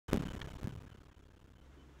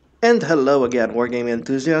And hello again, wargaming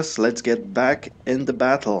enthusiasts. Let's get back in the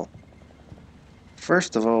battle.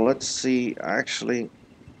 First of all, let's see actually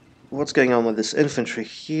what's going on with this infantry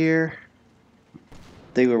here.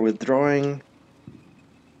 They were withdrawing,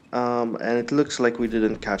 and it looks like we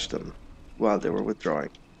didn't catch them while they were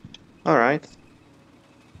withdrawing. Alright.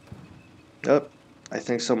 Oh, I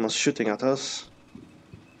think someone's shooting at us.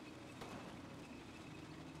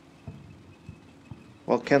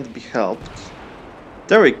 Well, can't be helped.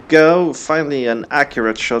 There we go, finally an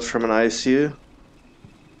accurate shot from an ISU.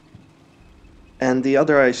 And the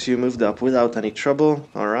other ISU moved up without any trouble,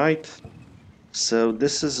 alright. So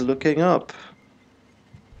this is looking up.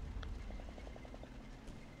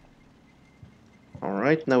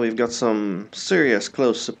 Alright, now we've got some serious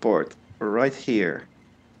close support right here.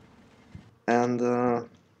 And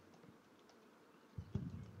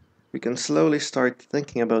we can slowly start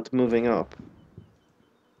thinking about moving up.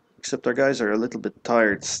 Except our guys are a little bit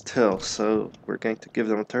tired still, so we're going to give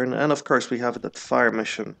them a turn. And of course we have that fire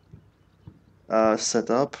mission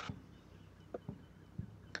set up,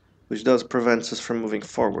 which does prevent us from moving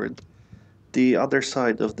forward. The other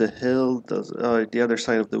side of the hill, the other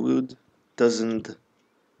side of the wood, doesn't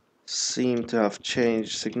seem to have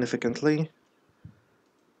changed significantly.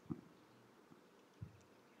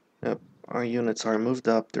 Yep, our units are moved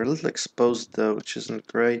up. They're a little exposed though, which isn't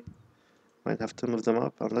great. Might have to move them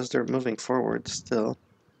up, unless they're moving forward still.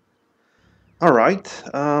 Alright,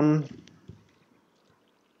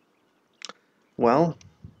 well,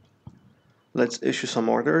 let's issue some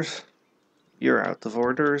orders. You're out of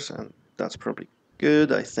orders, and that's probably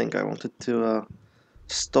good. I think I wanted to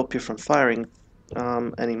stop you from firing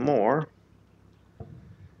anymore.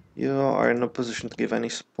 You are in no position to give any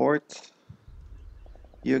support.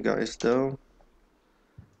 You guys, though,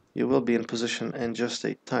 you will be in position in just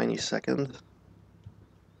a tiny second.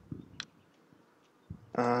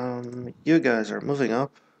 You guys are moving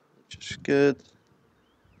up, which is good.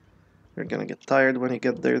 You're gonna get tired when you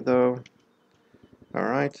get there, though.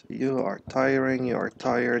 Alright, you are tiring, you are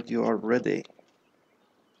tired, you are ready.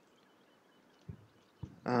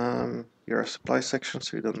 You're a supply section,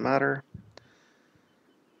 so it doesn't matter.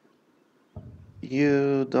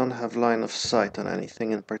 You don't have line of sight on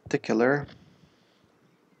anything in particular,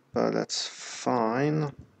 but that's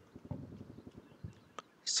fine.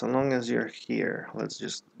 So long as you're here, let's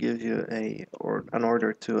just give you an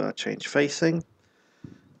order to change facing.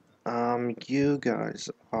 You guys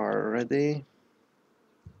are ready.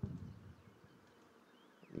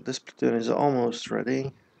 This platoon is almost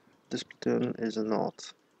ready. This platoon is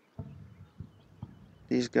not.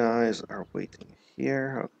 These guys are waiting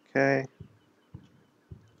here. Okay.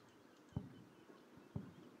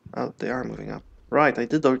 Oh, they are moving up. Right, I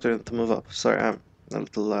did order them to move up. Sorry, I'm a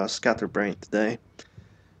little scatterbrained today.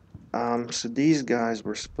 So these guys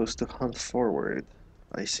were supposed to hunt forward,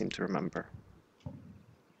 I seem to remember.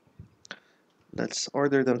 Let's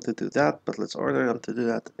order them to do that, but let's order them to do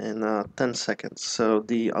that in 10 seconds, so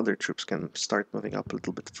the other troops can start moving up a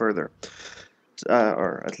little bit further.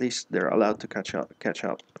 Or at least they're allowed to catch up.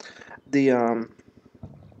 The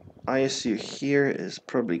ISU here is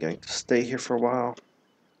probably going to stay here for a while.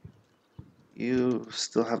 You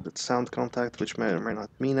still have that sound contact, which may or may not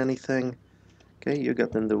mean anything. Okay, you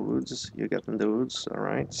got in the woods,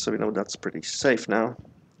 alright, so we know that's pretty safe now.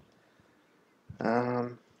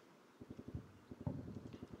 I'm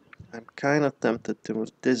kind of tempted to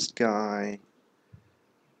move this guy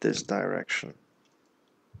this direction.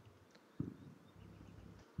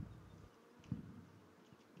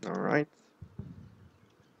 Alright.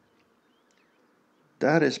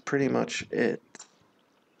 That is pretty much it.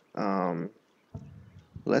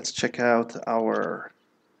 Let's check out our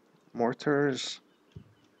mortars,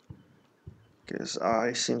 because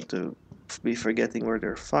I seem to be forgetting where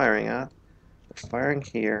they're firing at. They're firing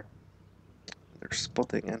here. They're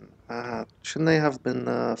spotting, and shouldn't they have been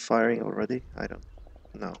firing already? I don't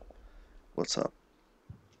know. What's up?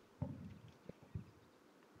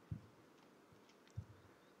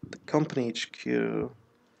 The company HQ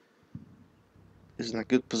is in a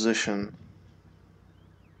good position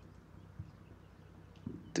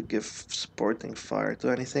to give supporting fire to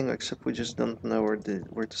anything, except we just don't know where to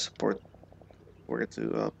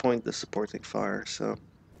point the supporting fire. So,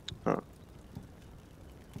 well,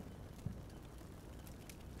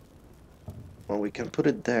 we can put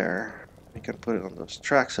it there. We can put it on those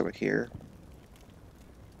tracks over here,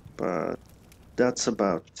 but that's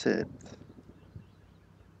about it.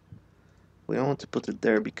 We don't want to put it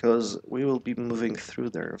there because we will be moving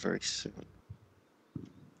through there very soon.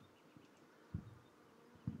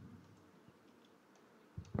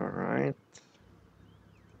 Alright.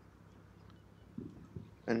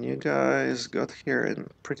 And you guys got here in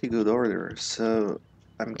pretty good order, so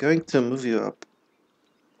I'm going to move you up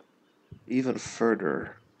even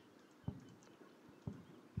further.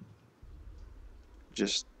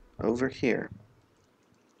 Just over here.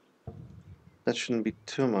 That shouldn't be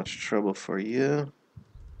too much trouble for you.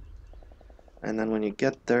 And then when you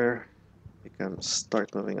get there, you can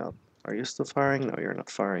start moving up. Are you still firing? No, you're not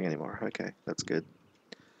firing anymore. Okay, that's good.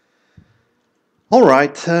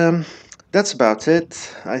 Alright, that's about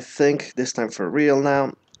it. I think this time for real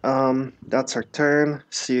now. That's our turn.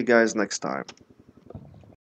 See you guys next time.